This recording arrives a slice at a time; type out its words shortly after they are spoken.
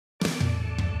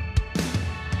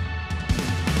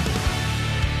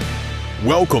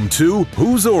Welcome to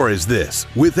Whose Or Is This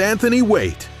with Anthony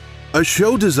Waite, a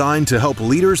show designed to help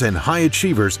leaders and high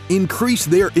achievers increase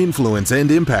their influence and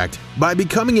impact by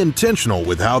becoming intentional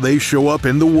with how they show up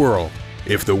in the world.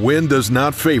 If the wind does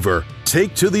not favor,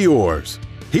 take to the oars.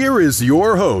 Here is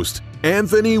your host,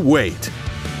 Anthony Waite.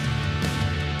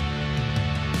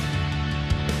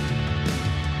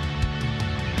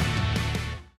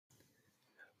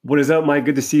 What is up, Mike?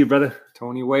 Good to see you, brother.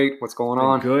 Tony Waite, what's going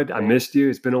on? Good. I missed you.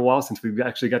 It's been a while since we've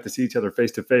actually got to see each other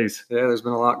face to face. Yeah, there's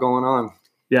been a lot going on.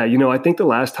 Yeah, I think the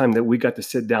last time that we got to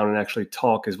sit down and actually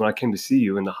talk is when I came to see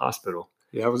you in the hospital.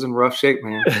 Yeah, I was in rough shape,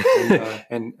 man.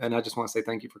 and I just want to say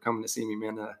thank you for coming to see me,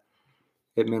 man.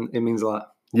 It means a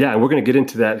lot. Yeah, and we're going to get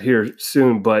into that here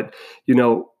soon. But,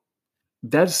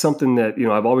 that's something that,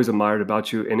 I've always admired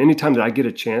about you. And anytime that I get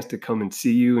a chance to come and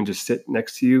see you and just sit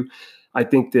next to you, I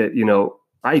think that,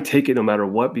 I take it no matter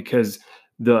what, because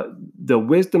the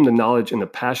wisdom, the knowledge, and the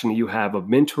passion that you have of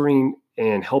mentoring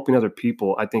and helping other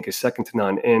people, I think, is second to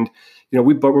none. And,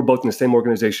 we're both in the same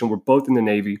organization. We're both in the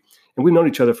Navy, and we've known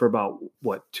each other for about,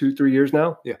 2-3 years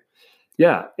now? Yeah.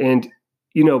 Yeah. And,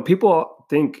 people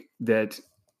think that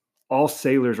all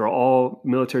sailors or all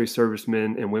military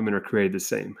servicemen and women are created the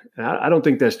same. And I don't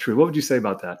think that's true. What would you say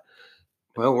about that?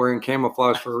 Well, we're in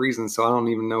camouflage for a reason, so I don't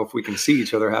even know if we can see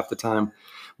each other half the time.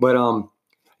 But,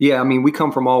 yeah, I mean, we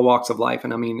come from all walks of life.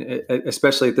 And I mean,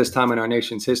 especially at this time in our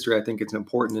nation's history, I think it's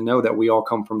important to know that we all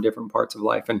come from different parts of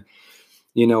life. And,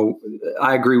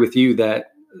 I agree with you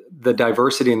that the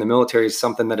diversity in the military is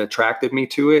something that attracted me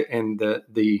to it. And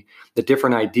the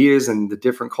different ideas and the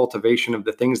different cultivation of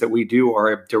the things that we do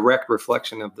are a direct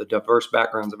reflection of the diverse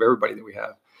backgrounds of everybody that we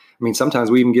have. I mean, sometimes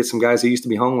we even get some guys who used to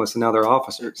be homeless and now they're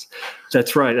officers.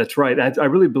 That's right. That's right. I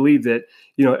really believe that,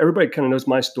 everybody kind of knows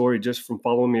my story just from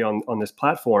following me on this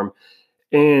platform.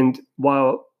 And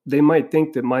while they might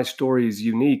think that my story is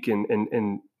unique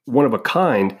and one of a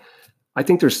kind, I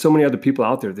think there's so many other people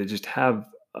out there that just have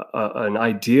an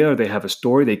idea, or they have a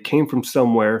story. They came from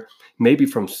somewhere, maybe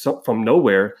from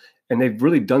nowhere, and they've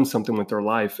really done something with their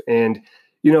life. And,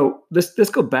 let's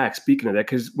go back, speaking of that,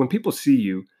 because when people see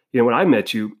you, when I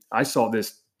met you, I saw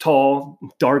this tall,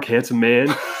 dark, handsome man.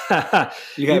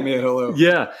 You got me a hello.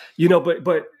 Yeah.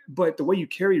 But the way you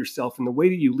carry yourself and the way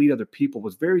that you lead other people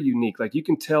was very unique. Like, you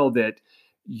can tell that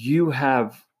you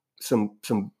have some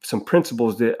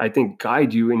principles that I think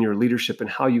guide you in your leadership and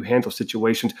how you handle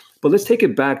situations. But let's take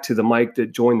it back to the Mike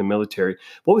that joined the military.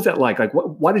 What was that like? Like,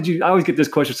 why did you, I always get this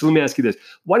question, so let me ask you this.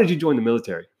 Why did you join the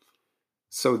military?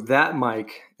 So that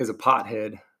Mike is a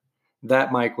pothead.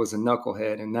 That Mike was a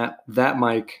knucklehead, and that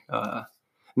Mike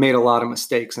made a lot of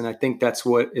mistakes. And I think that's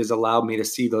what has allowed me to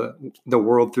see the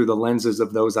world through the lenses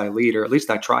of those I lead, or at least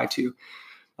I try to.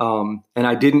 And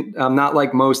I'm not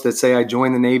like most that say I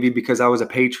joined the Navy because I was a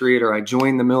patriot, or I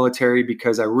joined the military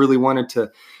because I really wanted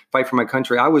to fight for my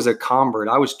country. I was a convert.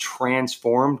 I was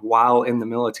transformed while in the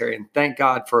military. And thank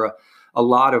God for a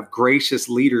lot of gracious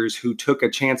leaders who took a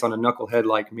chance on a knucklehead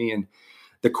like me. And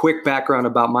the quick background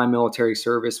about my military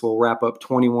service will wrap up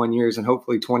 21 years and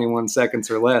hopefully 21 seconds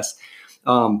or less.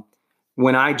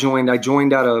 When I joined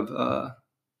out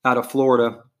of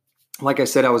Florida. Like I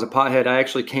said, I was a pothead. I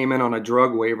actually came in on a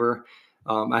drug waiver.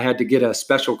 I had to get a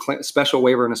special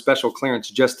waiver and a special clearance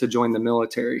just to join the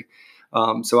military.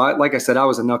 So like I said, I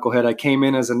was a knucklehead. I came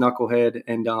in as a knucklehead,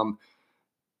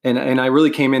 and I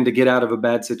really came in to get out of a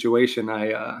bad situation.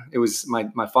 It was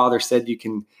my father said, you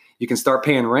can start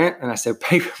paying rent. And I said,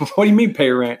 what do you mean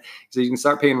pay rent? He said, you can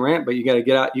start paying rent, but you got to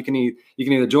get out. You can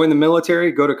either join the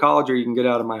military, go to college, or you can get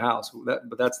out of my house.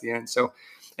 But that's the end. So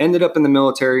ended up in the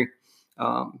military,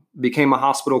 became a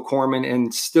hospital corpsman,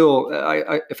 and still,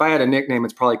 if I had a nickname,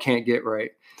 it's probably Can't Get Right.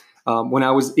 When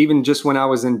I was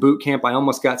in boot camp, I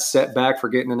almost got set back for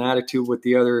getting an attitude with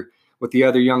the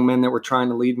other young men that were trying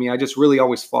to lead me. I just really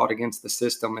always fought against the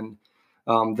system.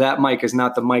 And that Mike is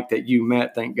not the Mike that you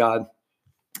met, thank God.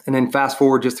 And then fast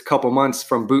forward just a couple months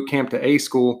from boot camp to A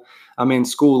school. I'm in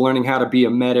school learning how to be a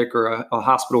medic or a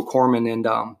hospital corpsman. And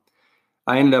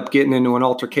I ended up getting into an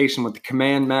altercation with the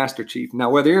command master chief.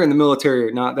 Now, whether you're in the military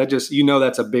or not,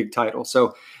 that's a big title.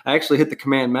 So I actually hit the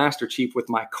command master chief with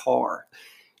my car.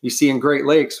 You see, in Great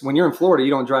Lakes, when you're in Florida,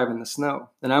 you don't drive in the snow.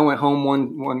 And I went home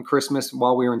one Christmas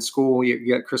while we were in school. You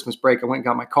get Christmas break. I went and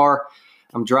got my car.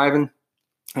 I'm driving.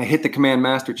 I hit the command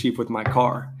master chief with my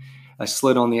car. I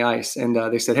slid on the ice, and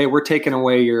they said, "Hey, we're taking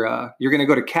away you're going to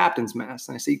go to captain's mast."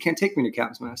 And I said, "You can't take me to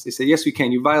captain's mast." They said, "Yes, we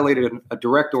can. You violated a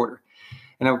direct order."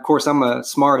 And of course, I'm a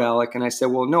smart aleck, and I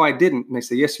said, "Well, no, I didn't." And they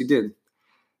said, "Yes, you did."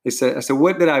 I said,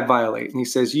 "What did I violate?" And he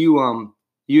says, "You're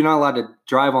not allowed to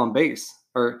drive on base."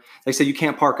 or they said, you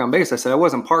can't park on base. I said, I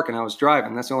wasn't parking, I was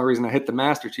driving. That's the only reason I hit the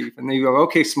Master Chief. And they go,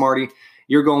 okay, smarty,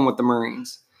 you're going with the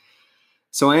Marines.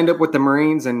 So I ended up with the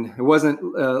Marines, and it wasn't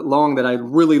long that I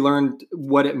really learned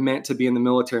what it meant to be in the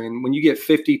military. And when you get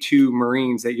 52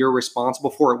 Marines that you're responsible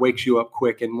for, it wakes you up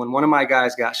quick. And when one of my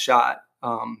guys got shot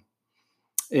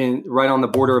right on the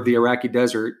border of the Iraqi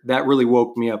desert, that really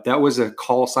woke me up. That was a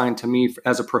call sign to me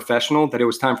as a professional that it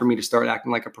was time for me to start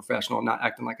acting like a professional, not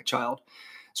acting like a child.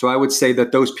 So I would say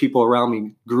that those people around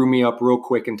me grew me up real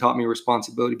quick and taught me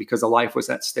responsibility because a life was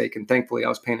at stake. And thankfully I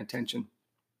was paying attention.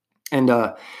 And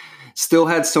still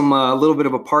had some a little bit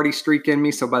of a party streak in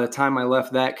me. So by the time I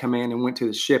left that command and went to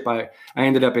the ship, I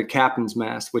ended up at captain's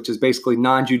mast, which is basically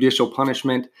non-judicial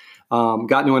punishment.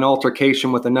 Got into an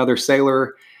altercation with another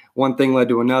sailor. One thing led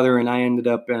to another, and I ended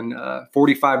up in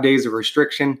 45 days of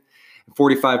restriction,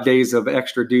 45 days of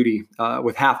extra duty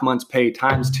with half month's pay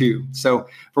 ×2. So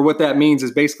for what that means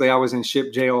is basically I was in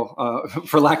ship jail,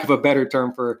 for lack of a better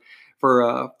term, for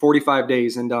 45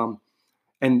 days.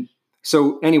 And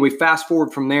so anyway, fast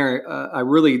forward from there,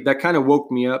 that kind of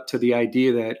woke me up to the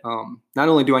idea that not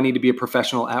only do I need to be a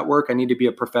professional at work, I need to be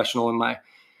a professional in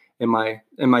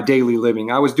my daily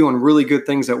living. I was doing really good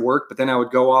things at work, but then I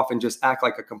would go off and just act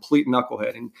like a complete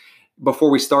knucklehead. And before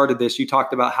we started this, you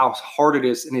talked about how hard it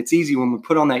is, and it's easy when we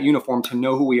put on that uniform to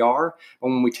know who we are, but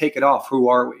when we take it off, who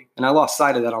are we? And I lost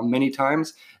sight of that on many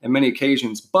times and many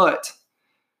occasions, but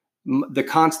the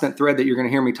constant thread that you're going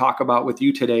to hear me talk about with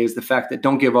you today is the fact that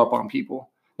don't give up on people.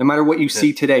 No matter what you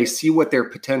see today, see what their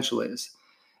potential is.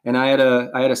 And I had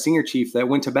a senior chief that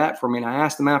went to bat for me, and I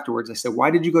asked him afterwards, I said,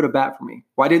 why did you go to bat for me?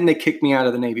 Why didn't they kick me out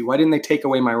of the Navy? Why didn't they take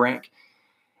away my rank?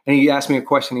 And he asked me a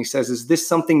question. He says, is this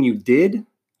something you did,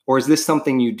 or is this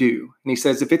something you do? And he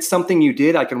says, if it's something you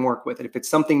did, I can work with it. If it's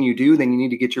something you do, then you need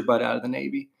to get your butt out of the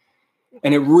Navy.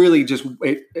 And it really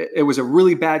it was a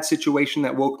really bad situation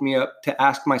that woke me up to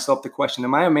ask myself the question,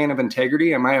 am I a man of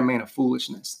integrity? Am I a man of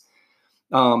foolishness?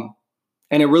 And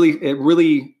it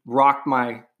really rocked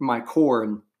my core.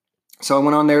 And so I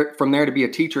went on from there to be a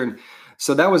teacher. And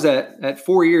so that was at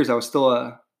 4 years, I was still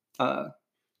a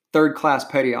third class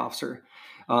petty officer.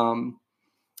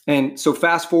 And so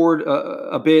fast forward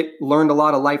a bit, learned a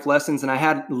lot of life lessons, and I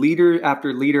had leader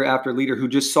after leader after leader who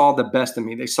just saw the best in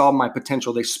me. They saw my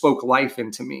potential. They spoke life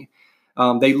into me.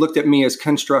 They looked at me as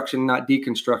construction, not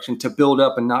deconstruction, to build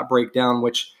up and not break down,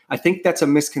 which I think that's a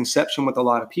misconception with a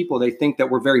lot of people. They think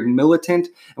that we're very militant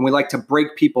and we like to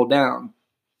break people down.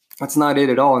 That's not it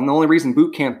at all. And the only reason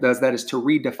boot camp does that is to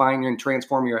redefine and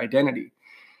transform your identity.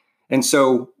 And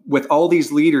so with all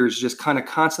these leaders just kind of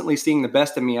constantly seeing the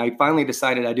best of me, I finally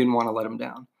decided I didn't want to let them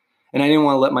down. And I didn't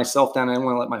want to let myself down. I didn't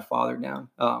want to let my father down.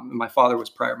 And my father was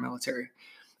prior military.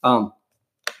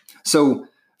 So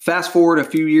fast forward a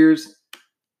few years,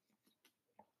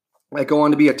 I go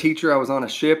on to be a teacher. I was on a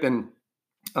ship, and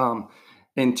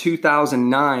in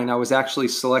 2009, I was actually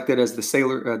selected as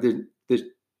the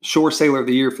Shore Sailor of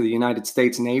the Year for the United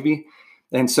States Navy.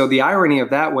 And so the irony of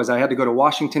that was I had to go to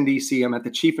Washington, D.C. I'm at the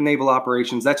Chief of Naval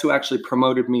Operations. That's who actually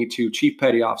promoted me to Chief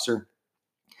Petty Officer.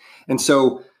 And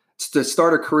so to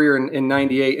start a career in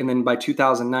 98 and then by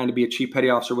 2009 to be a Chief Petty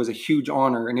Officer was a huge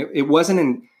honor. And it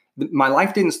wasn't my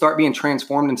life didn't start being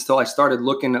transformed until I started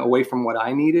looking away from what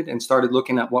I needed and started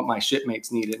looking at what my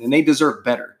shipmates needed. And they deserve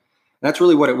better. And that's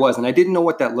really what it was. And I didn't know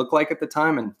what that looked like at the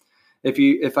time. And if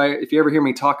you ever hear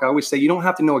me talk, I always say, you don't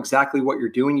have to know exactly what you're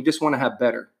doing. You just want to have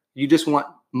better. You just want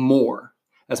more.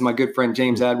 As my good friend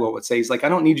James Adwell would say, he's like, I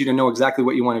don't need you to know exactly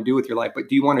what you want to do with your life, but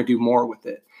do you want to do more with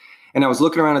it? And I was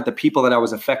looking around at the people that I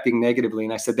was affecting negatively,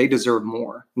 and I said, they deserve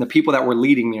more. And the people that were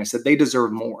leading me, I said, they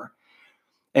deserve more.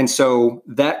 And so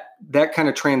that kind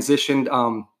of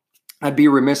transitioned. I'd be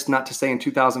remiss not to say in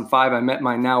 2005, I met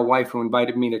my now wife who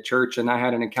invited me to church, and I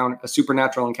had a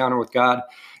supernatural encounter with God,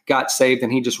 got saved,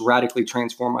 and he just radically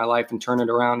transformed my life and turned it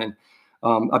around. And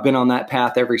I've been on that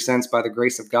path ever since by the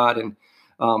grace of God. And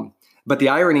but the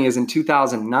irony is in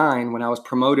 2009, when I was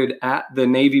promoted at the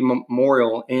Navy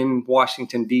Memorial in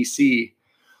Washington, D.C.,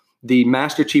 the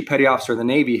Master Chief Petty Officer of the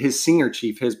Navy, his senior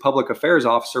chief, his public affairs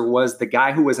officer, was the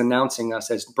guy who was announcing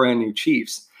us as brand new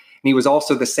chiefs. And he was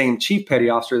also the same Chief Petty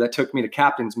Officer that took me to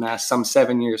Captain's Mast some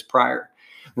 7 years prior.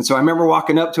 And so I remember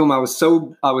walking up to him. I was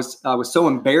so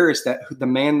embarrassed at the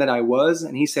man that I was.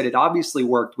 And he said, it obviously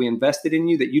worked. We invested in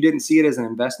you, that you didn't see it as an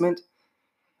investment.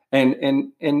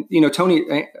 And you know, Tony,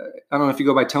 I don't know if you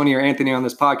go by Tony or Anthony on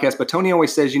this podcast, but Tony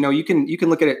always says, you know, you can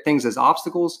look at things as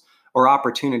obstacles or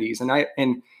opportunities. And I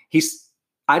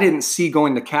didn't see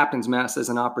going to Captain's Mast as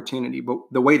an opportunity, but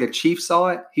the way the chief saw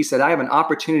it, he said, I have an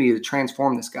opportunity to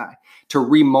transform this guy, to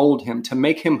remold him, to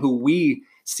make him who we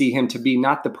see him to be,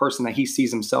 not the person that he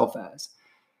sees himself as.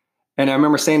 And I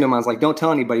remember saying to him, I was like, don't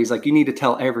tell anybody. He's like, you need to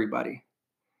tell everybody.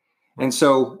 And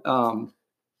so,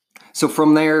 so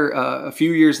from there, a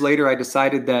few years later, I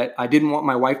decided that I didn't want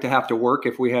my wife to have to work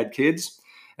if we had kids.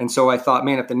 And so I thought,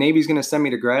 man, if the Navy's going to send me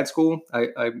to grad school,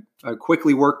 I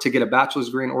quickly worked to get a bachelor's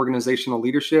degree in organizational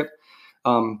leadership.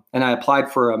 And I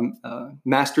applied for a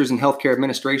master's in healthcare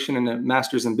administration and a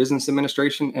master's in business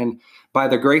administration. And by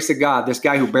the grace of God, this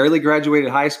guy who barely graduated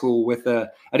high school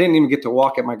I didn't even get to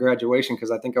walk at my graduation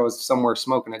because I think I was somewhere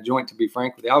smoking a joint, to be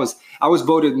frank with you. I was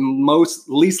voted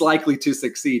least likely to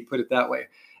succeed, put it that way.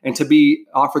 And to be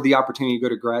offered the opportunity to go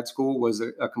to grad school was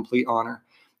a complete honor.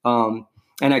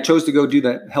 And I chose to go do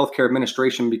that healthcare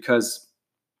administration because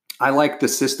I like the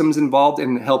systems involved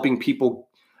in helping people.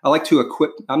 I like to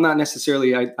equip. I'm not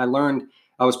necessarily, I learned,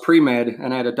 I was pre-med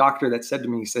and I had a doctor that said to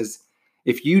me, he says,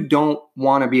 if you don't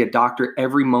want to be a doctor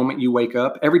every moment you wake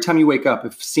up, every time you wake up,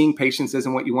 if seeing patients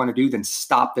isn't what you want to do, then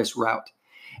stop this route.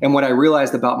 And what I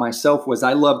realized about myself was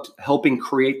I loved helping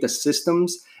create the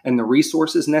systems and the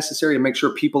resources necessary to make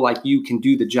sure people like you can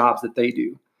do the jobs that they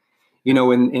do. You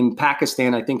know, in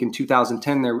Pakistan, I think in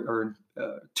 2010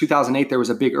 2008, there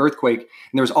was a big earthquake and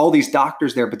there was all these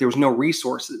doctors there, but there was no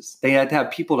resources. They had to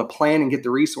have people to plan and get the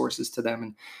resources to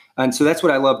them. And so that's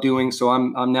what I love doing. So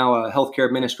I'm now a healthcare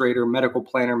administrator, medical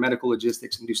planner, medical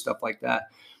logistics, and do stuff like that.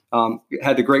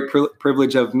 Had the great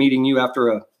privilege of meeting you after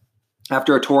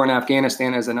a tour in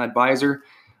Afghanistan as an advisor.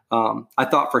 I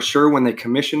thought for sure when they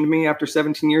commissioned me after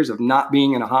 17 years of not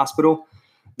being in a hospital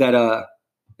that,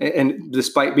 and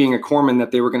despite being a corpsman, that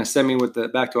they were going to send me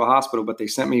back to a hospital, but they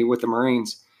sent me with the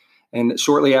Marines. And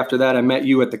shortly after that, I met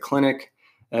you at the clinic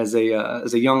as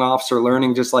a young officer,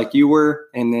 learning just like you were.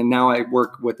 And then now I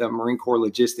work with the Marine Corps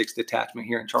Logistics Detachment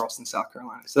here in Charleston, South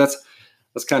Carolina. So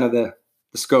that's kind of the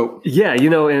scope. Yeah, you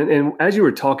know, and as you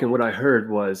were talking, what I heard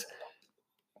was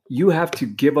you have to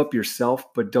give up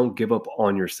yourself, but don't give up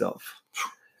on yourself.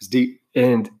 It's deep.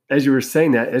 And as you were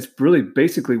saying that, it's really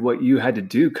basically what you had to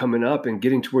do coming up and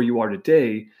getting to where you are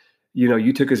today. You know,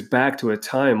 you took us back to a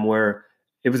time where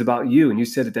it was about you. And you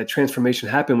said that transformation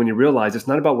happened when you realized it's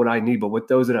not about what I need, but what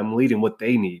those that I'm leading, what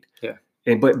they need. Yeah.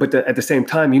 And but at the same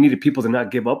time, you needed people to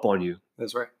not give up on you.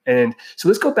 That's right. And so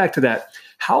let's go back to that.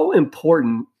 How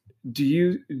important do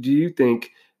you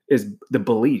think is the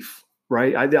belief,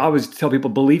 right? I always tell people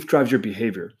belief drives your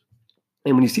behavior.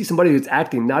 And when you see somebody who's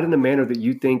acting not in a manner that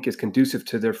you think is conducive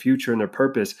to their future and their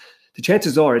purpose, the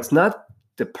chances are it's not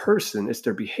the person, it's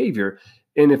their behavior.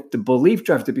 And if the belief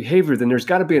drives the behavior, then there's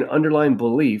got to be an underlying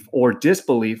belief or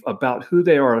disbelief about who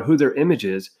they are or who their image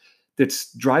is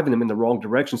that's driving them in the wrong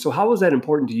direction. So how was that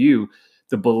important to you,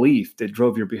 the belief that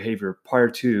drove your behavior prior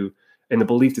to, and the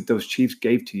belief that those chiefs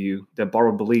gave to you, that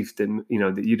borrowed belief that, you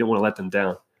know, that you didn't want to let them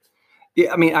down?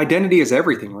 Yeah, I mean, identity is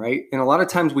everything, right? And a lot of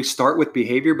times we start with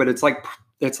behavior, but it's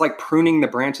like pruning the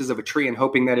branches of a tree and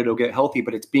hoping that it'll get healthy,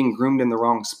 but it's being groomed in the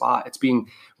wrong spot. It's being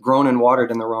grown and watered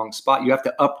in the wrong spot. You have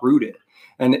to uproot it.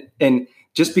 And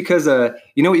just because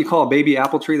you know what you call a baby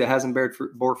apple tree that hasn't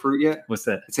bore fruit yet? What's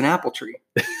that? It's an apple tree,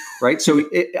 right? So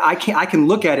I can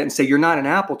look at it and say you're not an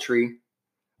apple tree,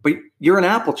 but you're an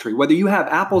apple tree. Whether you have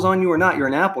apples on you or not, you're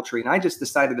an apple tree. And I just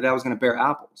decided that I was going to bear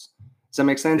apples. Does that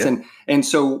make sense? Yeah. And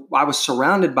so I was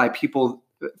surrounded by people,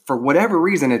 for whatever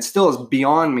reason, it still is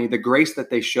beyond me, the grace that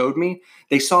they showed me.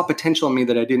 They saw potential in me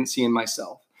that I didn't see in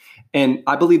myself. And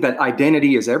I believe that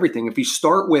identity is everything. If you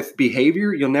start with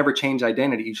behavior, you'll never change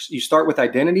identity. You start with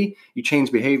identity, you change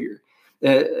behavior.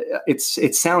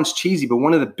 It sounds cheesy, but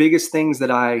one of the biggest things that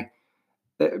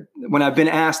when I've been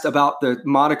asked about the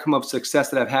modicum of success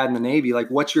that I've had in the Navy, like,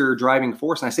 what's your driving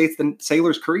force? And I say it's the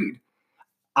sailor's creed.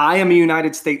 I am a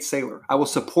United States sailor. I will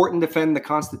support and defend the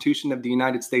Constitution of the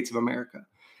United States of America.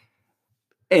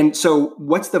 And so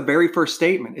what's the very first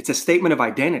statement? It's a statement of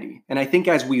identity. And I think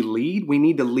as we lead, we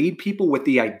need to lead people with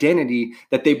the identity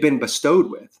that they've been bestowed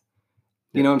with.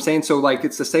 You know what I'm saying? So like,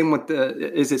 it's the same with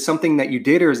is it something that you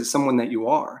did or is it someone that you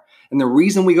are? And the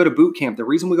reason we go to boot camp, the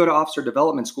reason we go to officer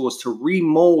development school is to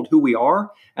remold who we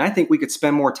are. And I think we could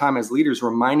spend more time as leaders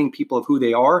reminding people of who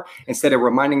they are instead of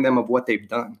reminding them of what they've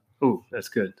done. Oh, that's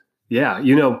good. Yeah.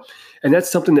 You know, and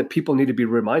that's something that people need to be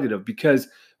reminded of because,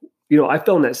 you know, I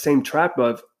fell in that same trap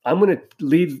of I'm going to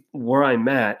leave where I'm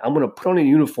at. I'm going to put on a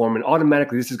uniform and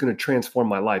automatically this is going to transform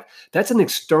my life. That's an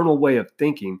external way of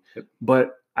thinking.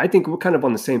 But I think we're kind of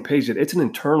on the same page that it's an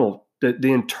internal,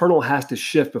 the internal has to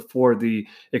shift before the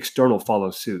external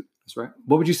follows suit. That's right.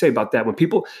 What would you say about that? When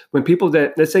people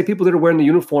that, let's say people that are wearing the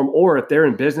uniform, or if they're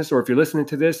in business, or if you're listening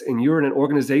to this and you're in an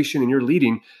organization and you're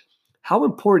leading, how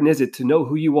important is it to know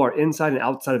who you are inside and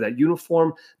outside of that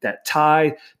uniform, that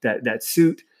tie, that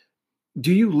suit?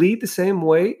 Do you lead the same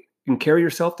way and carry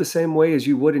yourself the same way as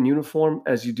you would in uniform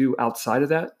as you do outside of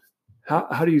that?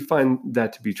 How do you find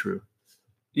that to be true?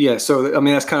 Yeah. So, I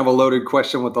mean, that's kind of a loaded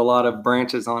question with a lot of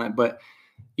branches on it, but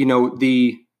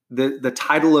the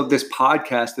title of this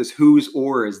podcast is Whose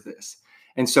Oar Is This?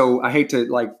 And so I hate to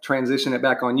like transition it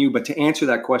back on you, but to answer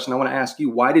that question, I want to ask you,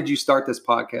 why did you start this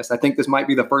podcast? I think this might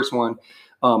be the first one.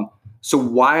 So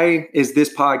why is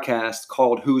this podcast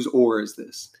called Whose Oar Is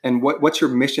This? And what's your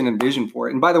mission and vision for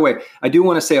it? And by the way, I do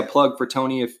want to say a plug for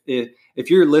Tony. If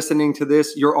you're listening to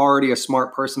this, you're already a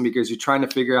smart person because you're trying to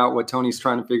figure out what Tony's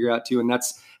trying to figure out too. And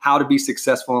that's how to be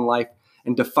successful in life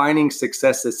and defining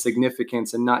success as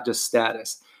significance and not just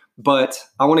status. But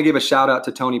I want to give a shout out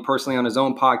to Tony personally on his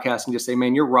own podcast and just say,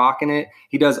 man, you're rocking it.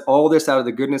 He does all this out of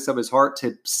the goodness of his heart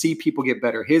to see people get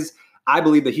better. I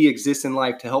believe that he exists in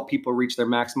life to help people reach their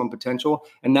maximum potential.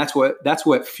 And that's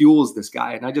what fuels this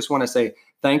guy. And I just want to say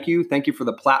thank you. Thank you for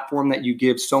the platform that you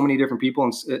give so many different people,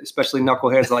 and especially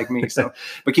knuckleheads like me. So,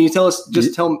 but can you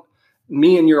tell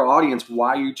me and your audience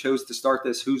why you chose to start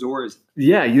this Whose Oar Is It?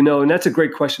 Yeah, and that's a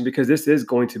great question because this is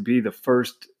going to be the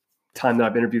first time that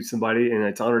I've interviewed somebody, and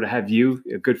it's an honor to have you,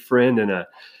 a good friend and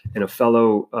a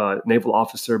fellow naval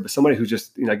officer, but somebody who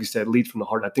just, like you said, leads from the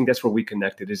heart. I think that's where we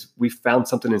connected, is we found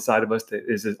something inside of us that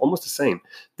is almost the same,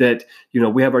 that,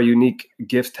 we have our unique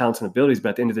gifts, talents, and abilities, but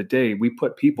at the end of the day, we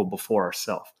put people before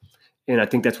ourselves. And I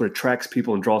think that's what attracts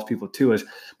people and draws people to us.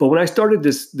 But when I started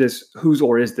this Whose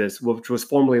Oar Is This, which was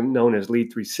formerly known as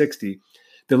Lead 360,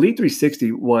 the Lead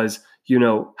 360 was,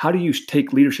 how do you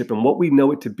take leadership and what we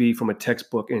know it to be from a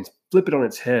textbook and flip it on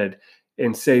its head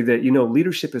and say that,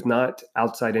 leadership is not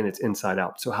outside in, it's inside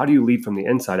out. So how do you lead from the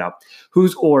inside out?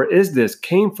 Whose oar is this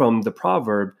came from the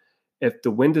proverb, if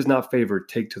the wind does not favor,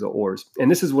 take to the oars.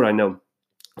 And this is what I know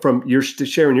from your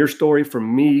sharing your story,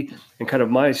 from me and kind of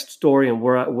my story and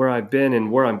where I've been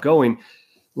and where I'm going.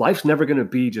 Life's never going to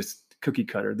be just cookie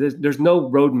cutter. There's no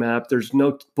roadmap. There's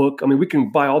no book. I mean, we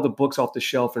can buy all the books off the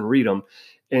shelf and read them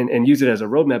and use it as a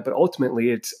roadmap, but ultimately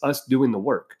it's us doing the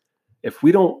work. If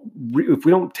we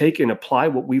don't take and apply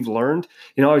what we've learned,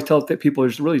 I always tell people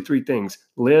there's really three things: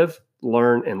 live,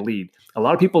 learn, and lead. A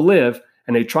lot of people live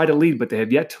and they try to lead, but they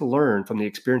have yet to learn from the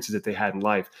experiences that they had in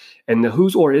life. And the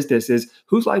Whose Oar Is This is,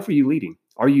 whose life are you leading?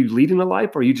 Are you leading a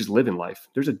life or are you just living life?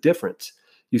 There's a difference.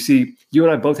 You see, you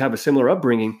and I both have a similar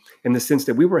upbringing in the sense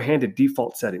that we were handed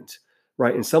default settings,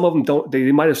 right? And some of them don't,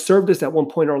 they might have served us at one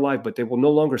point in our life, but they will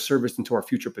no longer serve us into our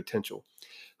future potential.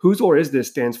 Whose Oar Is This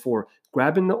stands for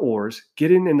grabbing the oars,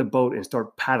 getting in the boat and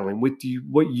start paddling with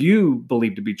what you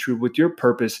believe to be true, with your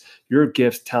purpose, your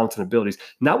gifts, talents, and abilities,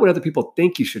 not what other people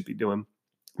think you should be doing.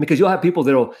 Because you'll have people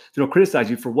that'll criticize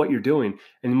you for what you're doing.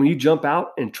 And when you jump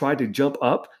out and try to jump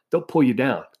up, they'll pull you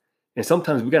down. And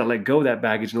sometimes we got to let go of that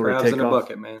baggage in order to take off. Crabs in a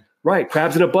bucket, man. Right.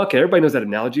 Crabs in a bucket. Everybody knows that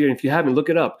analogy. And if you haven't, look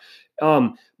it up.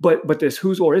 But this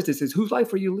Whose Oar Is This is, whose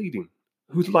life are you leading?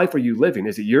 Whose life are you living?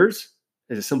 Is it yours?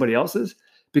 Is it somebody else's?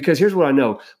 Because here's what I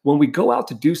know. When we go out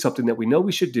to do something that we know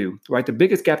we should do, right? The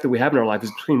biggest gap that we have in our life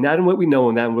is between that and what we know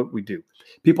and that and what we do.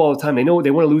 People all the time, they know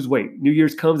they want to lose weight. New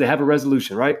Year's comes, they have a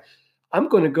resolution, right? I'm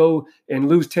going to go and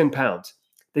lose 10 pounds.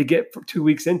 They get 2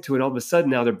 weeks into it. All of a sudden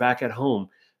now they're back at home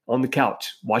on the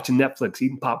couch, watching Netflix,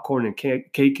 eating popcorn and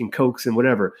cake and Cokes and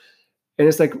whatever. And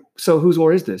it's like, so whose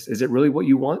oar is this? Is it really what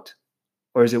you want?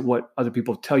 Or is it what other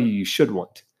people tell you should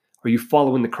want? Are you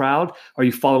following the crowd? Are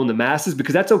you following the masses?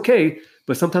 Because that's okay.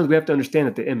 But sometimes we have to understand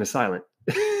that the M is silent.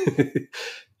 And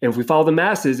if we follow the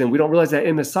masses and we don't realize that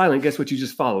M is silent, guess what you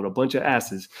just followed? A bunch of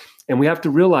asses. And we have to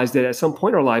realize that at some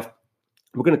point in our life,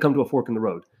 we're going to come to a fork in the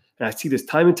road. And I see this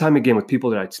time and time again with people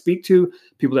that I speak to,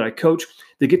 people that I coach.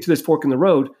 They get to this fork in the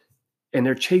road and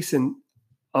they're chasing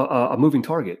a moving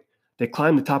target. They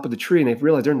climb the top of the tree and they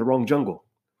realize they're in the wrong jungle.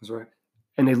 That's right.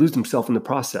 And they lose themselves in the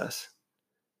process.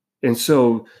 And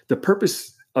so the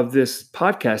purpose of this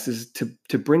podcast is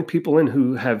to bring people in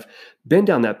who have been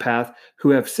down that path, who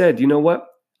have said, you know what,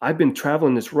 I've been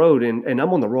traveling this road and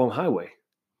I'm on the wrong highway.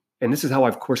 And this is how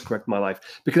I've course corrected my life.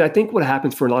 Because I think what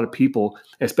happens for a lot of people,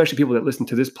 especially people that listen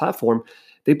to this platform,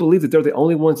 they believe that they're the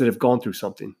only ones that have gone through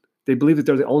something. They believe that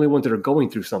they're the only ones that are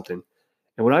going through something.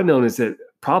 And what I've known is that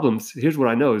problems, here's what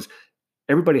I know is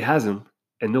everybody has them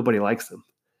and nobody likes them.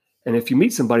 And if you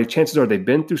meet somebody, chances are they've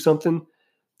been through something,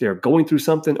 they're going through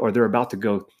something, or they're about to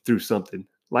go through something.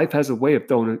 Life has a way of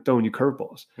throwing you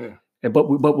curveballs. Yeah. But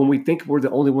when we think we're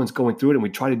the only ones going through it and we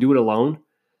try to do it alone,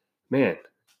 man,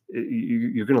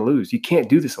 you're going to lose. You can't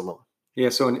do this alone. Yeah.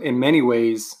 So in many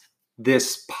ways,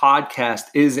 this podcast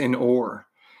is an oar.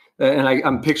 and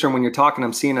I'm picturing when you're talking,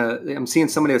 I'm seeing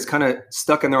somebody that's kind of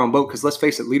stuck in their own boat. Because let's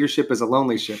face it, leadership is a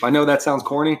lonely ship. I know that sounds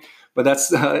corny, but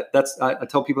that's I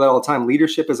tell people that all the time.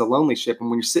 Leadership is a lonely ship, and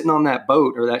when you're sitting on that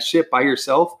boat or that ship by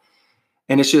yourself,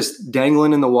 and it's just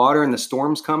dangling in the water and the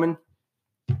storm's coming,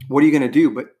 what are you going to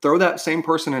do? But throw that same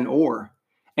person an oar,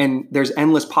 and there's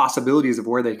endless possibilities of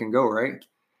where they can go, right?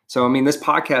 So, I mean, this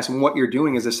podcast and what you're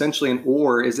doing is essentially an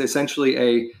oar, is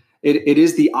essentially it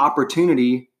is the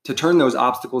opportunity to turn those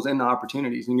obstacles into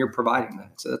opportunities, and you're providing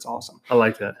that. So that's awesome. I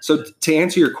like that. So to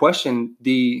answer your question,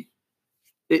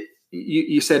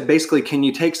 you said basically, can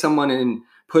you take someone and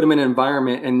put them in an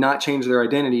environment and not change their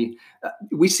identity?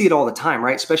 We see it all the time,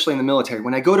 right? Especially in the military.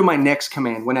 When I go to my next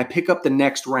command, when I pick up the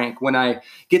next rank, when I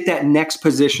get that next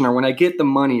position, or when I get the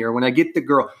money, or when I get the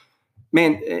girl,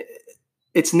 man,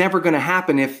 it's never going to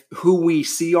happen if who we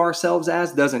see ourselves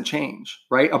as doesn't change,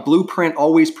 right? A blueprint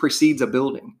always precedes a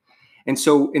building. And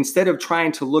so instead of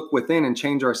trying to look within and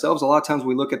change ourselves, a lot of times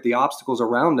we look at the obstacles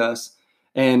around us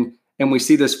and we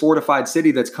see this fortified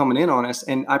city that's coming in on us.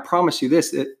 And I promise you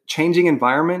this, changing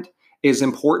environment is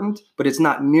important, but it's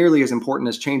not nearly as important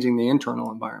as changing the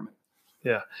internal environment.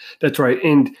 Yeah, that's right.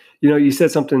 And, you said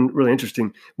something really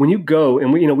interesting. When you go,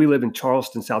 and we live in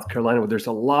Charleston, South Carolina, where there's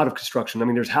a lot of construction. I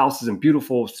mean, there's houses and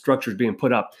beautiful structures being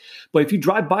put up. But if you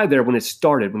drive by there when it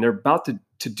started, when they're about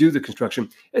to do the construction,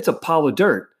 it's a pile of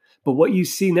dirt. But what you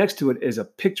see next to it is a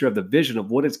picture of the vision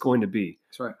of what it's going to be.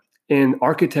 That's right. And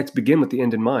architects begin with the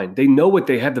end in mind. They know what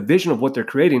they have, the vision of what they're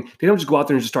creating. They don't just go out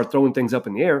there and just start throwing things up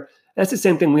in the air. That's the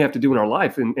same thing we have to do in our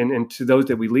life. And to those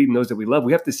that we lead and those that we love,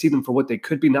 we have to see them for what they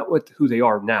could be, not who they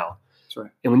are now. That's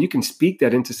right. And when you can speak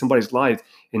that into somebody's life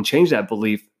and change that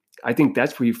belief, I think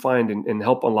that's where you find and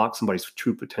help unlock somebody's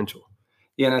true potential.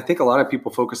 Yeah, and I think a lot of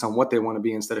people focus on what they want to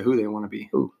be instead of who they want to be.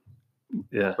 Ooh.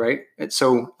 Yeah. Right. And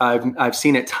so I've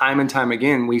seen it time and time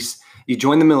again. You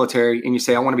join the military and you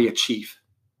say, I want to be a chief.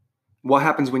 What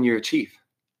happens when you're a chief?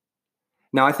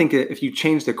 Now, I think if you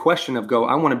change the question of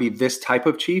I want to be this type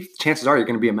of chief, chances are you're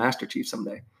going to be a master chief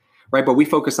someday. Right. But we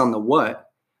focus on the what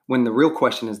when the real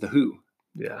question is the who.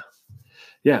 Yeah.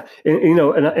 Yeah.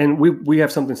 And we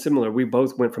have something similar. We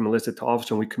both went from enlisted to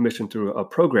officer, and we commissioned through a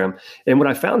program. And what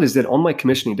I found is that on my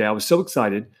commissioning day, I was so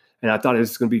excited and I thought it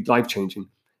was going to be life-changing.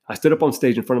 I stood up on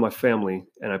stage in front of my family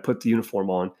and I put the uniform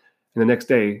on. And the next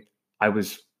day I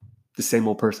was the same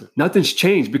old person. Nothing's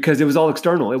changed because it was all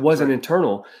external. It wasn't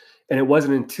internal. And it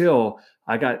wasn't until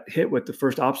I got hit with the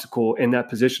first obstacle in that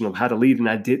position of how to lead, and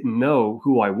I didn't know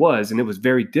who I was. And it was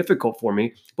very difficult for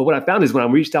me. But what I found is when I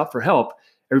reached out for help,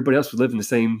 everybody else was living the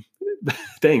same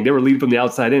thing. They were leading from the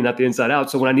outside in, not the inside out.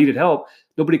 So when I needed help,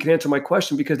 nobody could answer my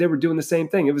question because they were doing the same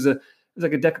thing. It was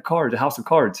like a deck of cards, a house of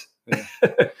cards.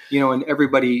 Yeah. And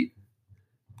everybody,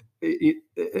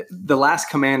 the last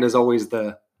command is always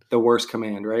the worst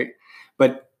command, right?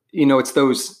 But it's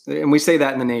those, and we say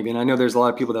that in the Navy. And I know there's a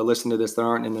lot of people that listen to this that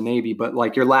aren't in the Navy, but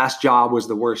like your last job was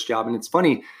the worst job. And it's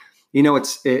funny,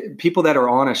 people that are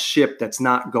on a ship that's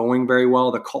not going very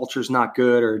well, the culture's not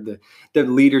good, or the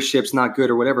leadership's not good,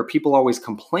 or whatever. People always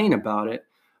complain about it.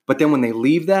 But then when they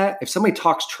leave that, if somebody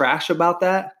talks trash about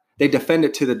that, they defend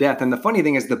it to the death. And the funny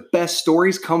thing is the best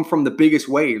stories come from the biggest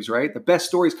waves, right? The best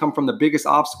stories come from the biggest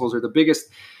obstacles or the biggest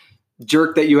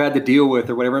jerk that you had to deal with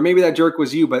or whatever. Maybe that jerk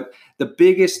was you, but the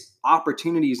biggest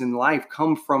opportunities in life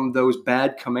come from those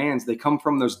bad commands. They come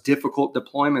from those difficult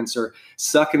deployments or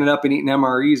sucking it up and eating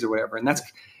MREs or whatever. And that's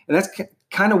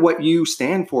kind of what you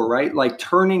stand for, right? Like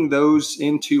turning those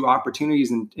into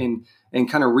opportunities and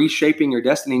kind of reshaping your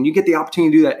destiny. And you get the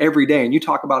opportunity to do that every day. And you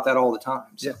talk about that all the time.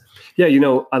 So. Yeah.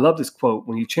 I love this quote.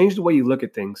 When you change the way you look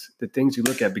at things, the things you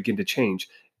look at begin to change.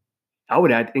 I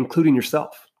would add, including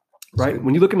yourself, right?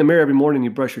 When you look in the mirror every morning, you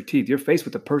brush your teeth, you're faced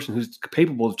with a person who's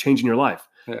capable of changing your life.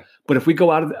 Yeah. But if we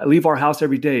go leave our house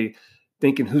every day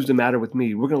thinking, who's the matter with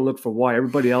me? We're going to look for why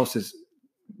everybody else is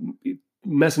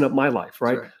messing up my life,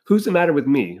 right? Who's the matter with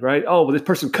me, right? Oh, well, this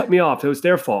person cut me off. It was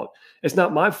their fault. It's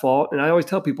not my fault. And I always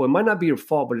tell people, it might not be your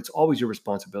fault, but it's always your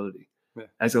responsibility. Yeah.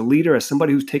 As a leader, as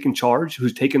somebody who's taking charge,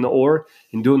 who's taking the oar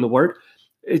and doing the work,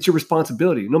 it's your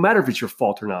responsibility, no matter if it's your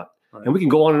fault or not. Right. And we can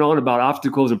go on and on about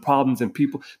obstacles and problems and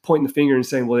people pointing the finger and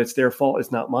saying, well, it's their fault,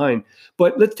 it's not mine.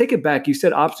 But let's take it back. You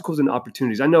said obstacles and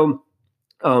opportunities. I know,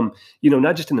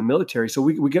 not just in the military. So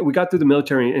we got through the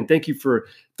military, and thank you for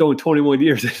throwing 21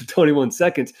 years into 21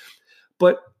 seconds.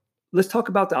 But let's talk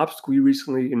about the obstacle you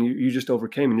recently and you just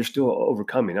overcame, and you're still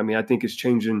overcoming. I mean, I think it's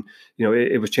changing,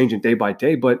 it was changing day by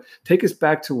day. But take us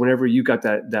back to whenever you got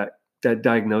that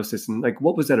diagnosis, and like,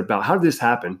 what was that about? How did this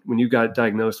happen when you got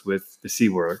diagnosed with the C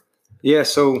word? Yeah.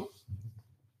 So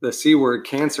the C word,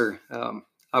 cancer,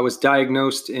 was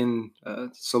diagnosed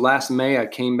so last May. I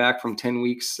came back from 10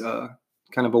 weeks,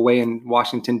 kind of away in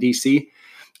Washington D.C.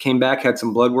 Came back, had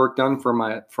some blood work done for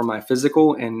my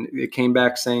physical, and it came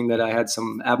back saying that I had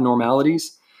some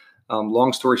abnormalities.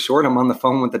 Long story short, I'm on the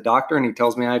phone with the doctor, and he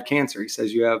tells me I have cancer. He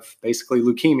says, you have basically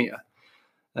leukemia.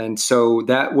 And so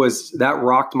that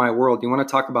rocked my world. You want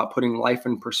to talk about putting life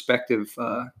in perspective?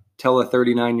 Tell a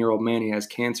 39-year-old man he has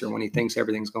cancer when he thinks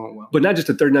everything's going well. But not just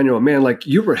a 39-year-old man. Like,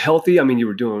 you were healthy. I mean, you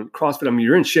were doing CrossFit. I mean,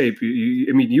 you're in shape.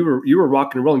 You were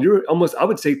rocking and rolling. You were almost, I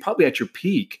would say, probably at your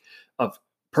peak of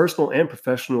personal and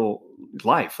professional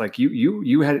life. Like, you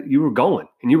were going,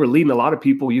 and you were leading a lot of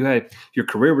people. You had, your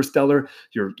career was stellar.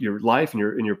 Your life and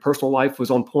your personal life was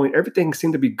on point. Everything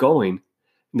seemed to be going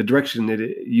in the direction that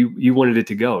you wanted it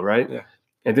to go, right? Yeah.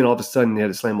 And then all of a sudden, you had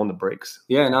to slam on the brakes.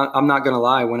 Yeah, and I'm not going to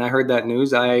lie. When I heard that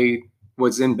news, I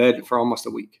was in bed for almost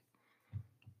a week.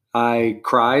 I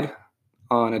cried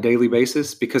on a daily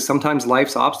basis because sometimes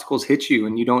life's obstacles hit you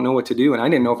and you don't know what to do. And I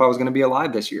didn't know if I was going to be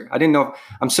alive this year. I didn't know.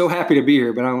 I'm so happy to be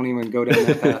here, but I don't even go down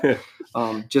that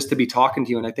path just to be talking to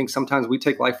you. And I think sometimes we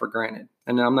take life for granted.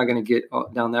 And I'm not going to get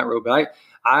down that road. But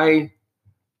I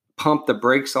pumped the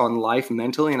brakes on life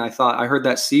mentally. And I heard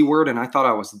that C word and I thought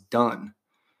I was done.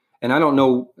 And I don't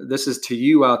know, this is to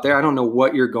you out there. I don't know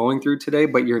what you're going through today,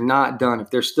 but you're not done. If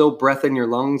there's still breath in your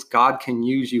lungs, God can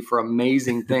use you for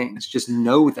amazing things. Just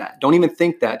know that. Don't even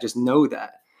think that. Just know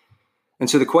that. And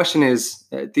so the question is,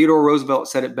 Theodore Roosevelt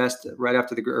said it best right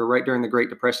during the Great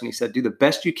Depression. He said, do the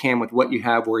best you can with what you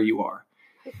have where you are.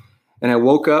 And I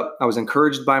woke up. I was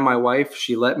encouraged by my wife.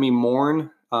 She let me mourn.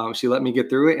 She let me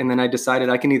get through it. And then I decided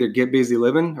I can either get busy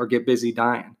living or get busy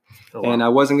dying. Oh, wow. And I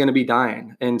wasn't going to be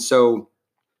dying. And so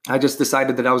I just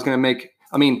decided that I was going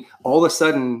to all of a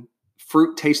sudden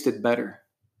fruit tasted better,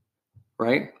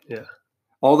 right? Yeah.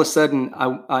 All of a sudden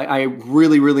I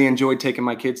really, really enjoyed taking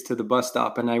my kids to the bus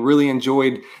stop, and I really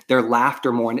enjoyed their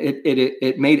laughter more, and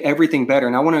it made everything better.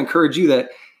 And I want to encourage you that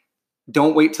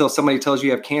don't wait till somebody tells you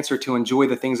have cancer to enjoy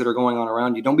the things that are going on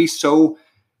around you. Don't be so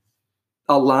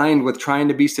aligned with trying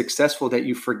to be successful that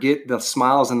you forget the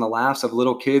smiles and the laughs of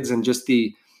little kids and just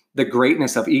the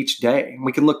greatness of each day.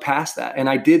 We can look past that. And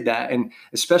I did that. And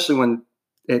especially when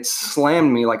it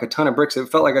slammed me like a ton of bricks, it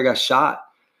felt like I got shot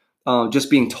just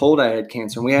being told I had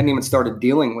cancer. And we hadn't even started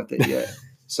dealing with it yet.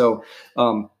 So,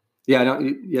 you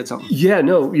had something. Yeah,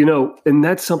 no, and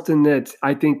that's something that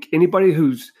I think anybody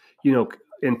who's,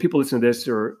 and people listen to this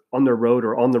are on the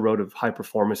road of high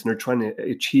performance, and they're trying to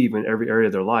achieve in every area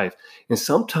of their life. And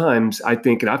sometimes I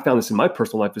think, and I found this in my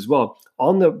personal life as well,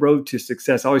 on the road to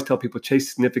success, I always tell people chase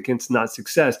significance, not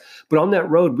success. But on that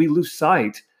road, we lose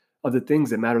sight of the things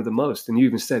that matter the most. And you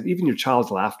even said, even your child's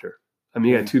laughter. I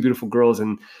mean, you had two beautiful girls,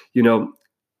 and,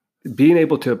 being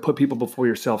able to put people before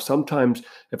yourself. Sometimes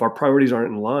if our priorities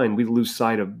aren't in line, we lose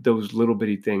sight of those little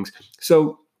bitty things.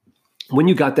 So when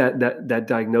you got that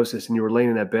diagnosis and you were laying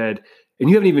in that bed and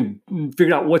you haven't even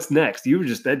figured out what's next, you were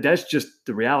just, that's just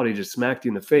the reality just smacked you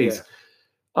in the face.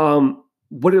 Yeah.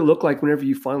 What did it look like whenever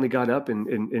you finally got up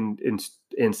and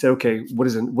said, okay, what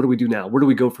do we do now? Where do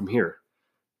we go from here?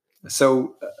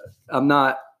 So I'm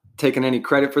not taking any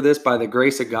credit for this. By the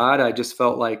grace of God, I just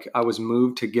felt like I was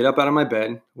moved to get up out of my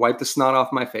bed, wipe the snot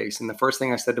off my face. And the first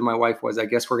thing I said to my wife was, I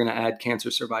guess we're going to add cancer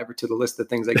survivor to the list of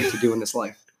things I get to do in this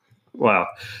life. Wow.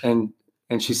 And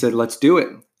she said, let's do it.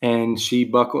 And she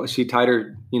tied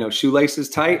her, shoelaces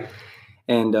tight.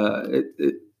 And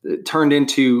it turned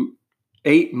into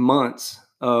 8 months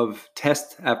of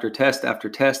test after test after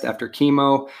test after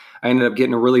chemo. I ended up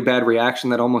getting a really bad reaction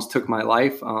that almost took my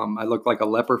life. I looked like a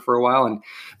leper for a while.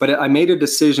 But I made a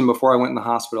decision before I went in the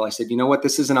hospital. I said, you know what?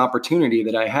 This is an opportunity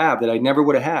that I have that I never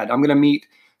would have had. I'm going to meet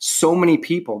so many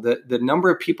people. The number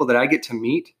of people that I get to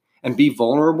meet and be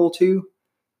vulnerable to,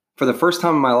 for the first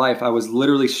time in my life, I was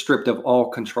literally stripped of all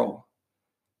control.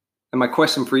 And my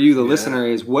question for you, the listener,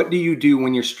 is what do you do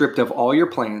when you're stripped of all your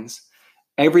plans?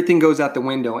 Everything goes out the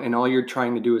window and all you're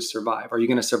trying to do is survive. Are you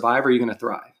going to survive or are you going to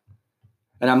thrive?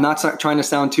 And I'm not trying to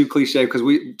sound too cliche because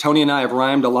Tony and I have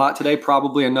rhymed a lot today,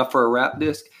 probably enough for a rap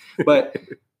disc. But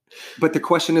the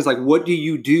question is, like, what do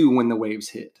you do when the waves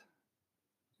hit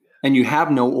and you have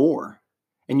no oar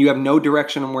and you have no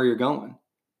direction on where you're going?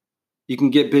 You can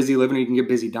get busy living or you can get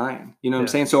busy dying. You know what I'm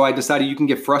saying? So I decided you can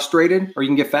get frustrated or you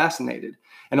can get fascinated.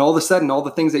 And all of a sudden, all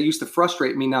the things that used to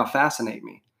frustrate me now fascinate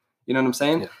me. You know what I'm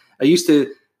saying? Yeah. I used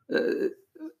to,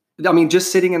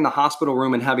 just sitting in the hospital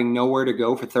room and having nowhere to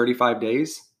go for 35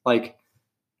 days. Like,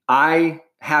 I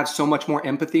have so much more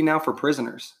empathy now for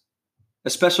prisoners,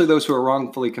 especially those who are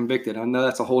wrongfully convicted. I know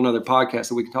that's a whole nother podcast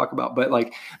that we can talk about, but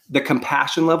like the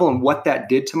compassion level and what that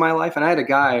did to my life. And I had a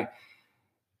guy,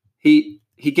 he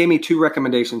he gave me 2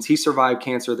 recommendations. He survived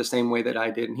cancer the same way that I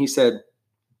did. And he said,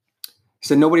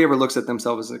 nobody ever looks at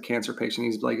themselves as a cancer patient.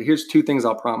 He's like, here's 2 things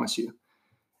I'll promise you.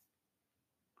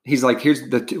 He's like, here's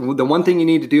the one thing you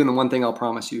need to do and the one thing I'll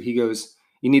promise you. He goes,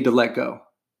 you need to let go.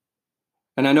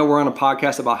 And I know we're on a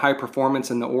podcast about high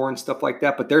performance and the ore and stuff like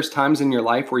that, but there's times in your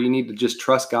life where you need to just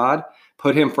trust God,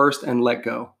 put him first, and let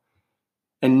go.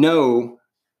 And know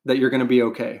that you're going to be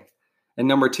okay. And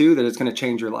number 2, that it's going to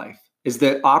change your life. Is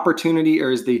the opportunity, or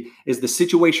is the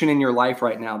situation in your life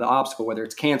right now, the obstacle, whether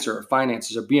it's cancer or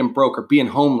finances or being broke or being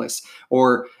homeless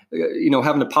or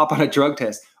having to pop on a drug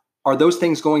test, are those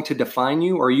things going to define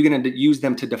you, or are you going to use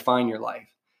them to define your life?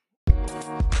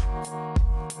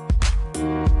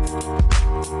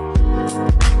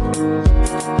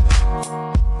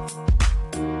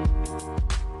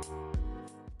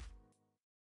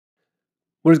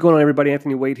 What is going on, everybody?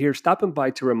 Anthony Wade here, stopping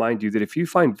by to remind you that if you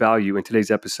find value in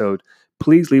today's episode,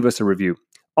 please leave us a review.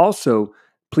 Also,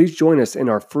 please join us in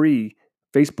our free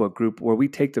Facebook group where we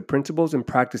take the principles and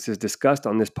practices discussed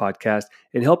on this podcast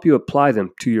and help you apply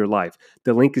them to your life.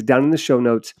 The link is down in the show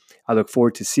notes. I look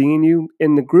forward to seeing you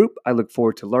in the group. I look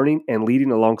forward to learning and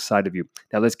leading alongside of you.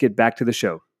 Now let's get back to the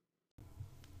show.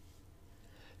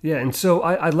 Yeah, and so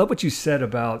I love what you said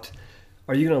about,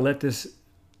 are you going to let this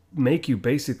make you,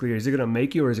 basically, or is it going to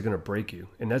make you or is it going to break you?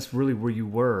 And that's really where you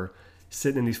were,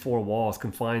 sitting in these 4 walls,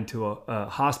 confined to a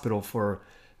hospital for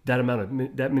that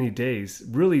many days,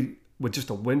 really with just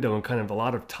a window and kind of a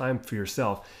lot of time for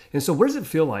yourself. And so what does it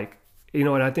feel like? And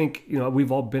I think,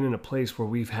 we've all been in a place where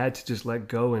we've had to just let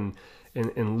go and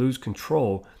lose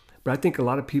control. But I think a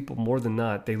lot of people, more than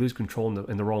not, they lose control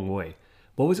in the wrong way.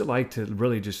 What was it like to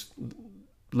really just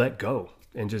let go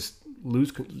and just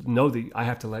know that I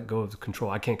have to let go of the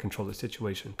control? I can't control the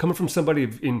situation. Coming from somebody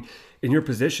in your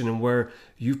position and where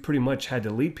you've pretty much had to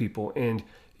lead people and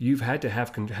you've had to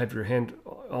have your hand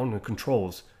on the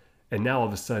controls, and now all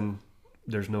of a sudden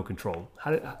there's no control.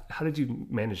 How did you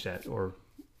manage that or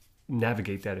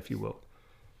navigate that, if you will?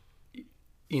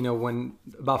 When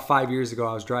about 5 years ago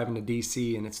I was driving to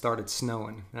DC and it started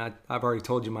snowing. And I've already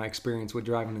told you my experience with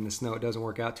driving in the snow. It doesn't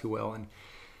work out too well. And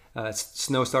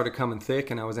snow started coming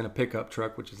thick, and I was in a pickup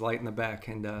truck, which is light in the back,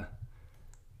 and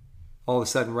all of a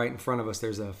sudden, right in front of us,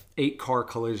 there's a 8-car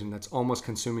collision that's almost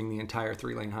consuming the entire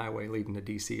 3-lane highway leading to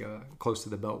DC, close to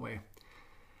the Beltway.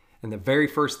 And the very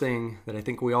first thing that I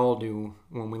think we all do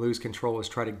when we lose control is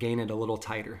try to gain it a little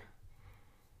tighter.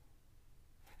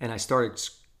 And I started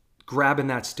grabbing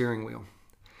that steering wheel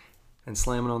and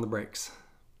slamming on the brakes.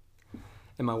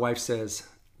 And my wife says,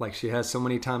 like she has so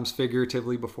many times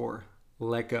figuratively before,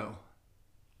 let go.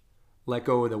 Let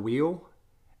go of the wheel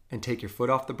and take your foot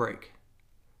off the brake.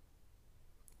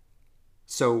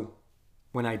 So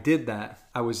when I did that,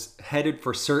 I was headed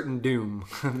for certain doom.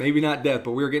 Maybe not death,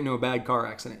 but we were getting into a bad car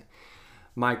accident.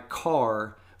 My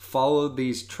car followed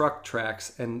these truck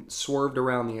tracks and swerved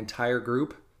around the entire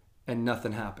group, and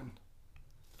nothing happened.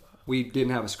 We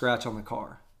didn't have a scratch on the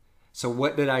car. So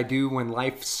what did I do when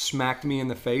life smacked me in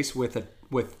the face with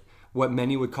what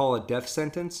many would call a death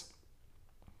sentence?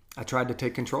 I tried to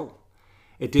take control.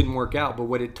 It didn't work out, but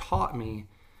what it taught me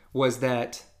was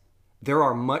that there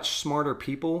are much smarter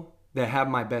people that have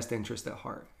my best interest at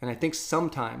heart. And I think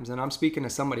sometimes, and I'm speaking to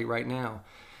somebody right now,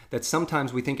 that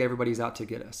sometimes we think everybody's out to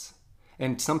get us.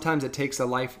 And sometimes it takes a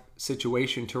life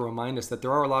situation to remind us that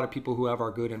there are a lot of people who have our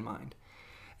good in mind.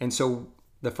 And so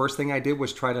the first thing I did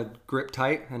was try to grip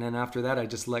tight, and then after that, I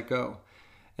just let go.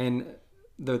 And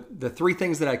the 3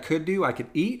 things that I could do, I could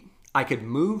eat, I could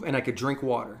move, and I could drink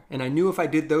water. And I knew if I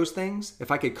did those things, if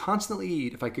I could constantly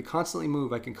eat, if I could constantly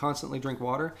move, I could constantly drink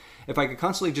water, if I could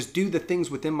constantly just do the things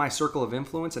within my circle of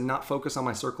influence and not focus on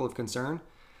my circle of concern,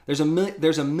 there's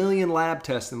a million lab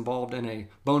tests involved in a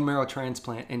bone marrow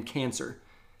transplant and cancer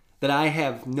that I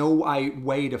have no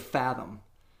way to fathom.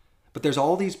 But there's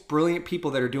all these brilliant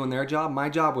people that are doing their job. My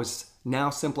job was now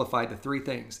simplified to 3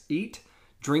 things: eat,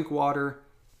 drink water,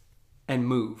 and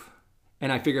move.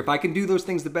 And I figure if I can do those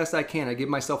things the best I can, I give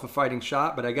myself a fighting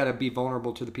shot, but I got to be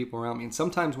vulnerable to the people around me. And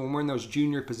sometimes when we're in those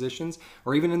junior positions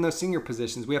or even in those senior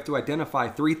positions, we have to identify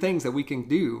 3 things that we can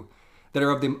do that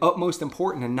are of the utmost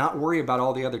importance and not worry about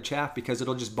all the other chaff, because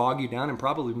it'll just bog you down and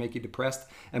probably make you depressed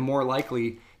and more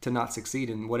likely to not succeed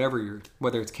in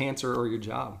whether it's cancer or your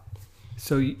job.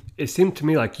 So it seemed to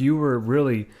me like you were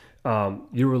really,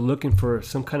 you were looking for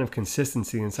some kind of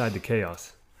consistency inside the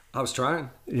chaos. I was trying.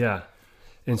 Yeah.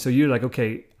 And so you're like,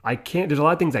 okay, there's a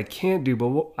lot of things I can't do,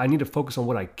 but I need to focus on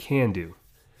what I can do.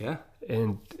 Yeah.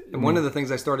 And one of the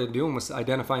things I started doing was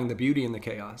identifying the beauty in the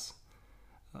chaos.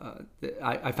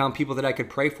 I found people that I could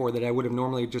pray for that I would have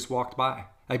normally just walked by.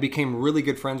 I became really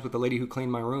good friends with the lady who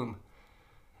cleaned my room.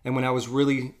 And when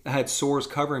I had sores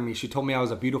covering me, she told me I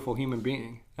was a beautiful human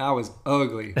being. I was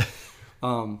ugly.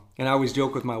 And I always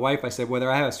joke with my wife. I said, whether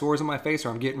I have sores on my face or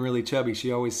I'm getting really chubby,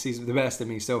 she always sees the best in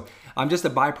me. So I'm just a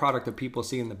byproduct of people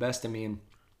seeing the best in me.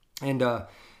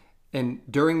 And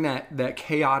during that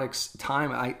chaotic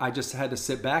time, I just had to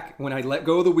sit back. When I let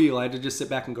go of the wheel, I had to just sit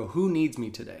back and go, who needs me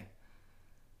today?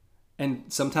 And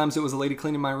sometimes it was a lady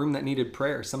cleaning my room that needed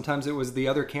prayer. Sometimes it was the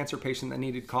other cancer patient that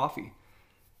needed coffee.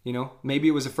 You know, maybe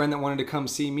it was a friend that wanted to come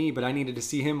see me, but I needed to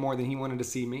see him more than he wanted to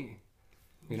see me.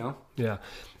 You know? Yeah.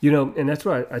 You know, and that's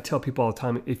what I tell people all the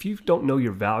time. If you don't know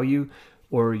your value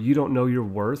or you don't know your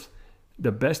worth,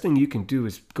 the best thing you can do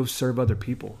is go serve other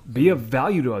people. Be of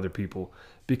value to other people,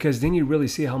 because then you really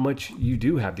see how much you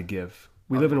do have to give.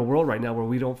 We live in a world right now where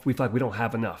we feel like we don't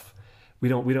have enough.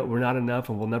 We're not enough,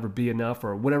 and we'll never be enough,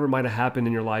 or whatever might have happened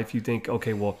in your life. You think,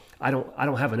 okay, well, I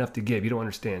don't have enough to give. You don't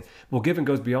understand. Well, giving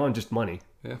goes beyond just money.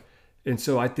 Yeah. And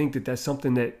so I think that that's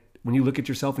something that when you look at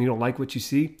yourself and you don't like what you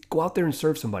see, go out there and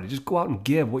serve somebody. Just go out and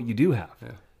give what you do have.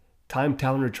 Yeah. Time,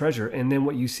 talent, or treasure. And then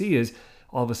what you see is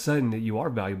all of a sudden that you are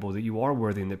valuable, that you are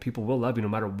worthy, and that people will love you no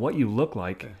matter what you look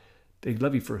like. Yeah. They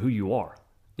love you for who you are.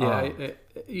 Yeah.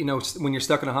 You know, when you're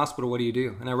stuck in a hospital, what do you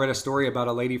do? And I read a story about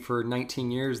a lady for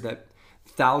 19 years that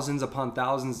thousands upon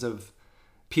thousands of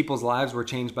people's lives were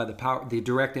changed by the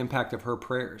direct impact of her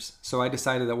prayers. So I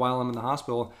decided that while I'm in the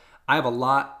hospital, I have a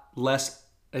lot less.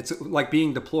 It's like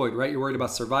being deployed, right? You're worried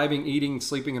about surviving, eating,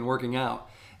 sleeping, and working out.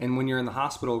 And when you're in the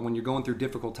hospital, when you're going through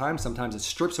difficult times, sometimes it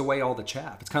strips away all the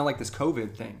chaff. It's kind of like this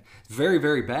COVID thing. It's very,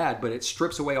 very bad, but it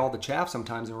strips away all the chaff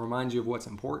sometimes and reminds you of what's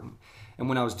important. And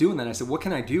when I was doing that, I said, what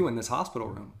can I do in this hospital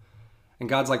room? And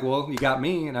God's like, well, you got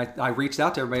me. And I reached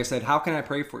out to everybody. I said, how can I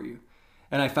pray for you?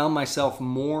 And I found myself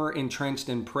more entrenched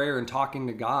in prayer and talking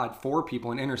to God for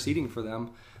people and interceding for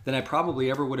them than I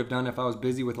probably ever would have done if I was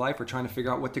busy with life or trying to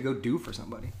figure out what to go do for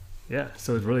somebody. Yeah,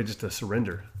 so it's really just a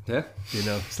surrender. Yeah, you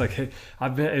know, it's like, hey,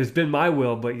 it's been my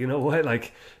will, but you know what?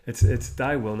 Like, it's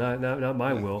thy will, not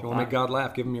my will. If you want to make God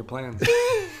laugh, give him your plans.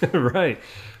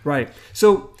 right.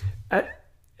 So,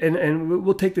 and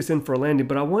we'll take this in for a landing,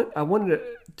 but I wanted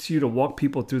you to walk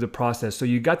people through the process. So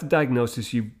you got the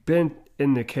diagnosis, you've been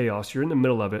in the chaos, you're in the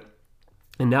middle of it,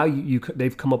 and now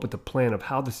they've come up with a plan of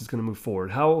how this is going to move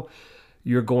forward, how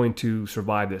you're going to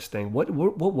survive this thing. What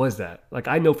was that? Like,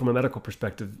 I know from a medical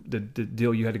perspective the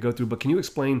deal you had to go through, but can you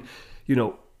explain, you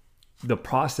know, the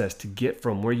process to get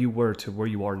from where you were to where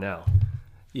you are now?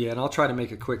 Yeah, and I'll try to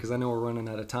make it quick because I know we're running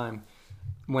out of time.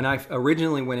 When I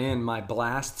originally went in, my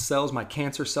blast cells, my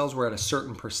cancer cells were at a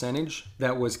certain percentage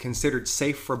that was considered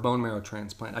safe for bone marrow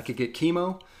transplant. I could get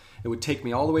chemo. It would take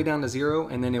me all the way down to 0,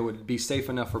 and then it would be safe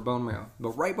enough for bone marrow.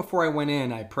 But right before I went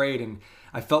in, I prayed, and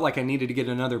I felt like I needed to get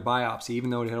another biopsy,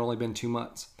 even though it had only been 2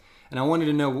 months. And I wanted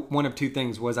to know one of two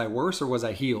things. Was I worse or was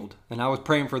I healed? And I was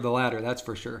praying for the latter, that's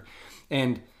for sure.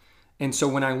 And so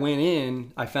when I went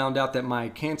in, I found out that my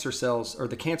cancer cells, or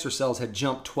the cancer cells, had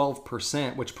jumped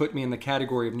 12%, which put me in the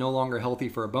category of no longer healthy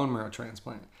for a bone marrow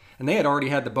transplant. And they had already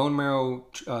had the bone marrow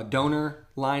donor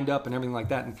lined up and everything like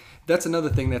that. And that's another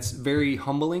thing that's very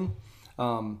humbling.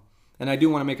 And I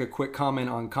do want to make a quick comment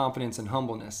on confidence and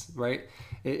humbleness, right?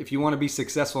 If you want to be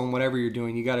successful in whatever you're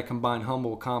doing, you got to combine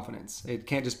humble confidence. It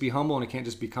can't just be humble and it can't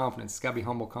just be confidence. It's got to be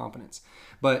humble confidence.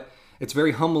 But it's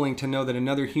very humbling to know that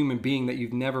another human being that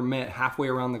you've never met halfway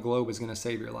around the globe is going to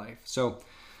save your life. So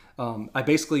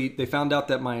they found out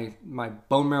that my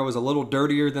bone marrow was a little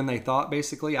dirtier than they thought,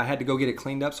 basically. I had to go get it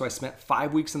cleaned up. So I spent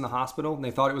 5 weeks in the hospital, and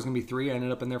they thought it was going to be 3. I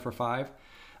ended up in there for 5.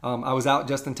 I was out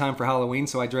just in time for Halloween,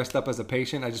 so I dressed up as a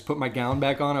patient. I just put my gown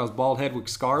back on. I was bald head with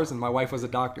scars, and my wife was a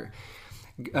doctor.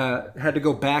 Had to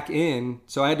go back in,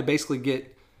 so I had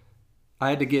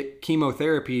to get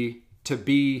chemotherapy to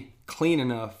be clean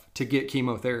enough to get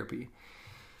chemotherapy.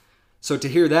 So to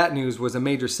hear that news was a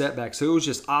major setback. So it was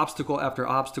just obstacle after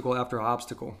obstacle after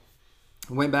obstacle.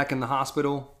 I went back in the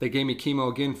hospital. They gave me chemo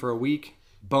again for a week,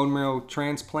 bone marrow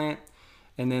transplant,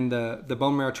 and then the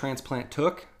bone marrow transplant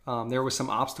took. There was some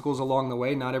obstacles along the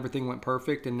way. Not everything went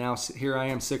perfect. And now here I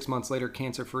am 6 months later,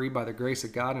 cancer-free by the grace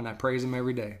of God, and I praise him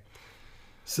every day.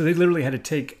 So they literally had to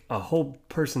take a whole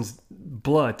person's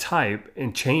blood type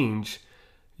and change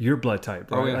your blood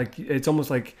type, right? Oh, yeah. Like, it's almost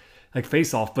like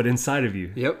Face Off, but inside of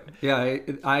you. Yep. Yeah.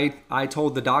 I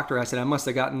told the doctor, I said, I must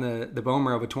have gotten the bone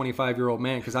marrow of a 25-year-old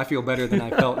man because I feel better than I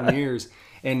felt in years.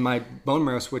 And my bone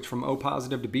marrow switched from O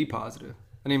positive to B positive.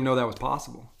 I didn't even know that was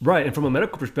possible. Right. And from a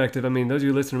medical perspective, I mean, those of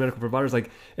you listening to medical providers, like,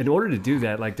 in order to do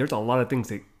that, like, there's a lot of things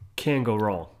that can go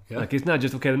wrong. Yeah. Like, it's not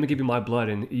just, okay, let me give you my blood.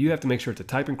 And you have to make sure it's a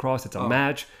type and cross, it's a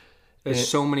match. There's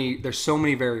so many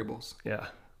variables. Yeah.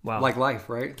 Wow. Like life,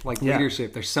 right? Like Yeah.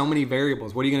 leadership. There's so many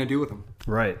variables. What are you going to do with them?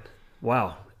 Right.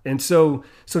 Wow. And so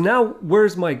now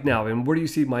where's Mike now, and where do you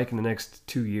see Mike in the next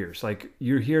 2 years? Like,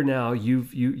 you're here now.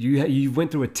 You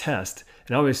went through a test,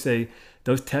 and I always say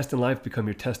those tests in life become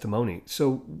your testimony.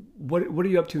 So what are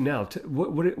you up to now?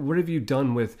 What have you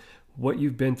done with what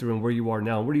you've been through and where you are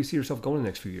now? Where do you see yourself going in the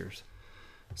next few years?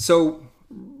 So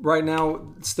right now,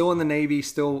 still in the Navy,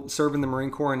 still serving the Marine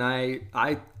Corps, and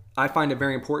I find it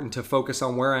very important to focus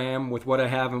on where I am with what I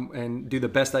have and do the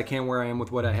best I can where I am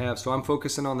with what I have. So I'm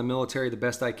focusing on the military the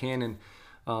best I can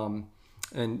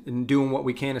and doing what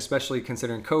we can, especially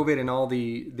considering COVID and all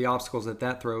the obstacles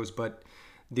that throws. But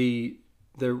the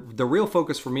real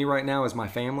focus for me right now is my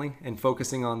family and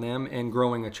focusing on them and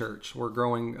growing a church. We're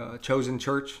growing a Chosen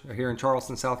Church here in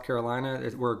Charleston, South Carolina.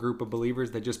 We're a group of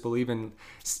believers that just believe in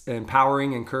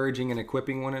empowering, encouraging, and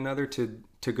equipping one another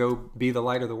to go be the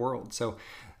light of the world. So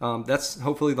that's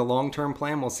hopefully the long-term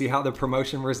plan. We'll see how the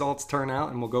promotion results turn out,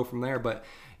 and we'll go from there. But,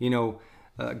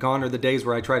 gone are the days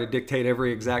where I try to dictate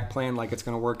every exact plan like it's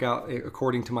going to work out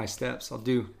according to my steps. I'll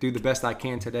do the best I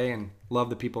can today and love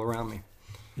the people around me.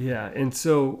 Yeah. And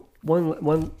so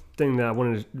one thing that I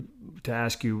wanted to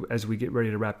ask you as we get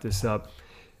ready to wrap this up,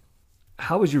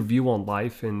 how is your view on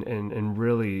life and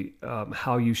really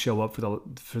how you show up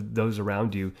for those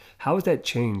around you? How has that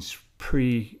changed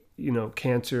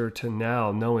cancer to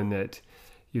now, knowing that,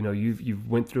 you've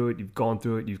went through it, you've gone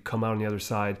through it, you've come out on the other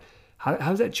side? How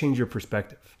does that change your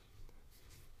perspective?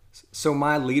 So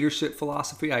my leadership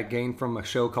philosophy I gained from a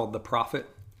show called The Prophet,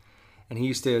 and he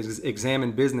used to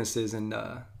examine businesses. And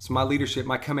so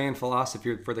my command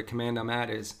philosophy for the command I'm at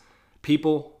is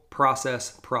people,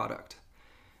 process, product.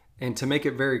 And to make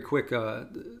it very quick,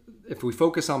 if we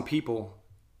focus on people,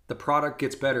 the product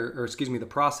gets better, the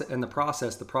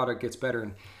process, the product gets better.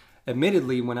 And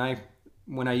admittedly, when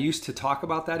I used to talk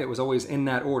about that, it was always in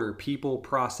that order: people,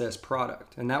 process,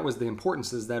 product. And that was the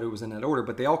importance, is that it was in that order,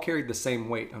 but they all carried the same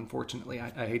weight. Unfortunately,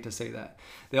 I hate to say that.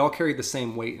 They all carried the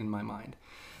same weight in my mind.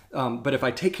 But if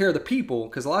I take care of the people,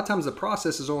 because a lot of times the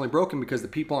process is only broken because the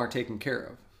people aren't taken care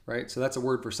of, right? So that's a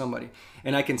word for somebody.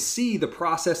 And I can see the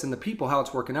process and the people, how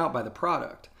it's working out by the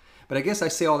product. But I guess I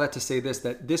say all that to say this,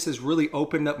 that this has really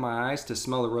opened up my eyes to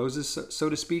smell the roses, so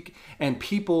to speak. And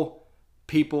people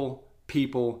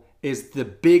is the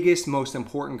biggest, most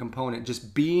important component.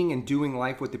 Just being and doing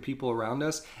life with the people around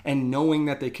us and knowing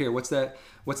that they care. What's that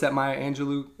Maya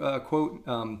Angelou quote?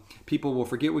 People will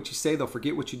forget what you say, they'll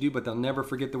forget what you do, but they'll never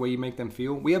forget the way you make them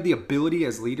feel. We have the ability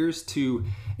as leaders to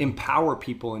empower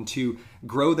people and to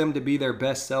grow them to be their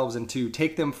best selves and to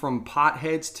take them from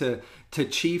potheads to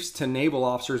chiefs to naval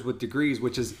officers with degrees,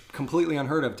 which is completely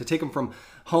unheard of. To take them from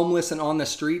homeless and on the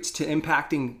streets to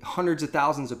impacting hundreds of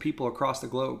thousands of people across the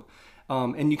globe.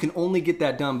 And you can only get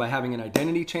that done by having an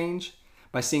identity change,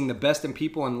 by seeing the best in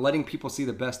people and letting people see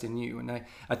the best in you. And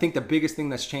I think the biggest thing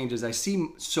that's changed is I see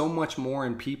so much more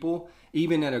in people,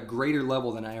 even at a greater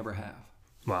level than I ever have.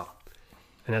 Wow.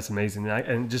 And that's amazing.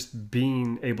 And just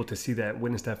being able to see that,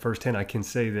 witness that firsthand, I can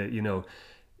say that,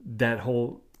 that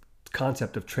whole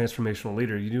concept of transformational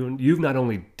leader, you've not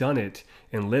only done it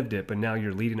and lived it, but now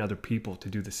you're leading other people to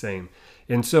do the same.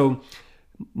 And so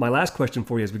my last question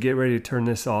for you as we get ready to turn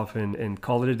this off and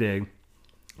call it a day,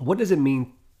 what does it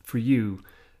mean for you,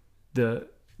 the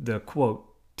quote,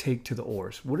 take to the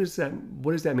oars? What does that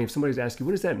mean? If somebody's asking you,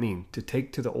 what does that mean to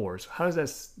take to the oars? How does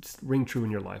that ring true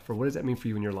in your life? Or what does that mean for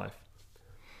you in your life?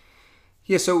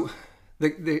 Yeah, so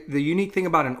the unique thing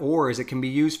about an oar is it can be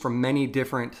used for many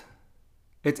different,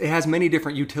 it has many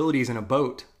different utilities in a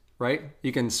boat, right?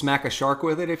 You can smack a shark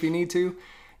with it if you need to.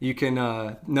 You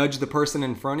can nudge the person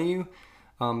in front of you.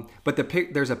 But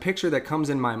there's a picture that comes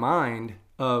in my mind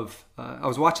of I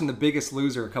was watching The Biggest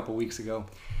Loser a couple weeks ago,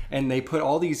 and they put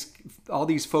all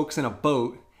these folks in a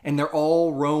boat, and they're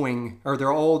all rowing, or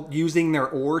they're all using their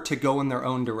oar to go in their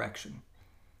own direction.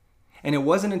 And it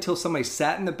wasn't until somebody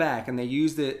sat in the back and they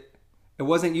used it. It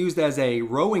wasn't used as a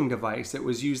rowing device. It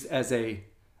was used as a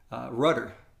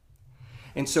rudder.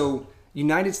 And so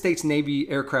United States Navy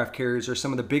aircraft carriers are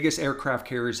some of the biggest aircraft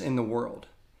carriers in the world.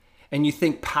 And you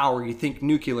think power, you think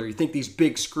nuclear, you think these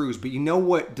big screws, but you know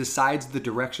what decides the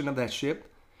direction of that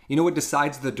ship? You know what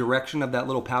decides the direction of that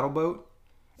little paddle boat?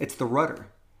 It's the rudder.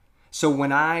 So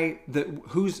when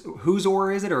whose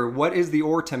oar is it, or what is the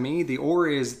oar to me? The oar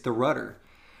is the rudder.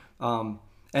 And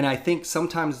I think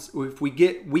sometimes if we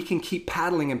can keep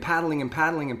paddling and paddling and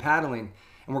paddling and paddling,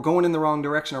 and we're going in the wrong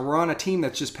direction, or we're on a team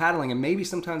that's just paddling, and maybe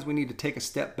sometimes we need to take a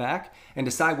step back and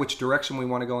decide which direction we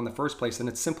want to go in the first place. And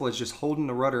it's simple as just holding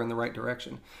the rudder in the right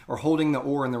direction, or holding the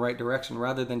oar in the right direction,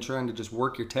 rather than trying to just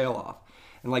work your tail off.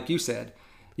 And like you said,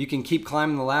 you can keep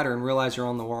climbing the ladder and realize you're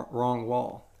on the wrong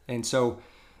wall. And so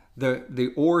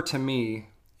the or to me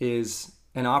is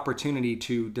an opportunity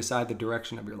to decide the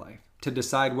direction of your life, to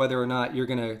decide whether or not you're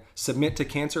going to submit to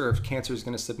cancer or if cancer is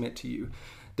going to submit to you.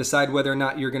 Decide whether or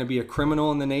not you're going to be a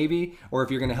criminal in the Navy or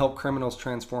if you're going to help criminals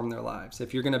transform their lives.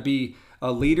 If you're going to be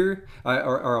a leader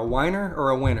or a whiner or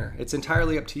a winner. It's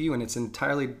entirely up to you, and it's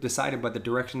entirely decided by the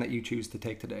direction that you choose to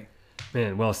take today.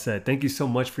 Man, well said. Thank you so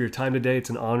much for your time today.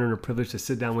 It's an honor and a privilege to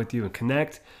sit down with you and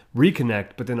reconnect,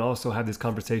 but then also have this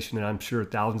conversation that I'm sure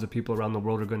thousands of people around the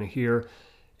world are going to hear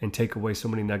and take away so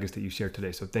many nuggets that you shared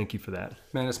today. So thank you for that.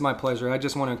 Man, it's my pleasure. I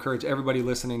just want to encourage everybody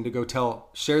listening to go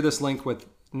share this link with,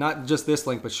 not just this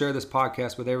link, but share this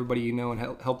podcast with everybody you know and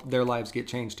help their lives get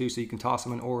changed too, so you can toss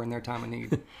them an oar in their time of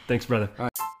need. Thanks, brother. All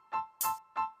right.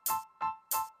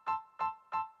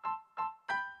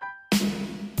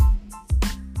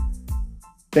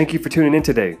 Thank you for tuning in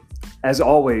today. As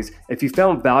always, if you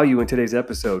found value in today's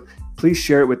episode, please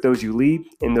share it with those you lead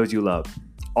and those you love.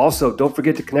 Also, don't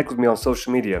forget to connect with me on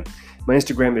social media. My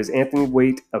Instagram is Anthony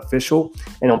Waite Official,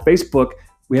 and on Facebook,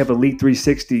 we have a Lead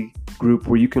 360 group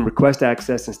where you can request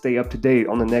access and stay up to date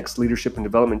on the next leadership and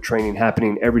development training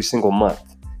happening every single month.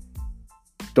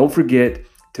 Don't forget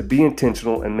to be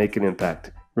intentional and make an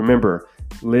impact. Remember,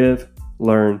 live,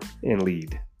 learn, and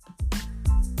lead.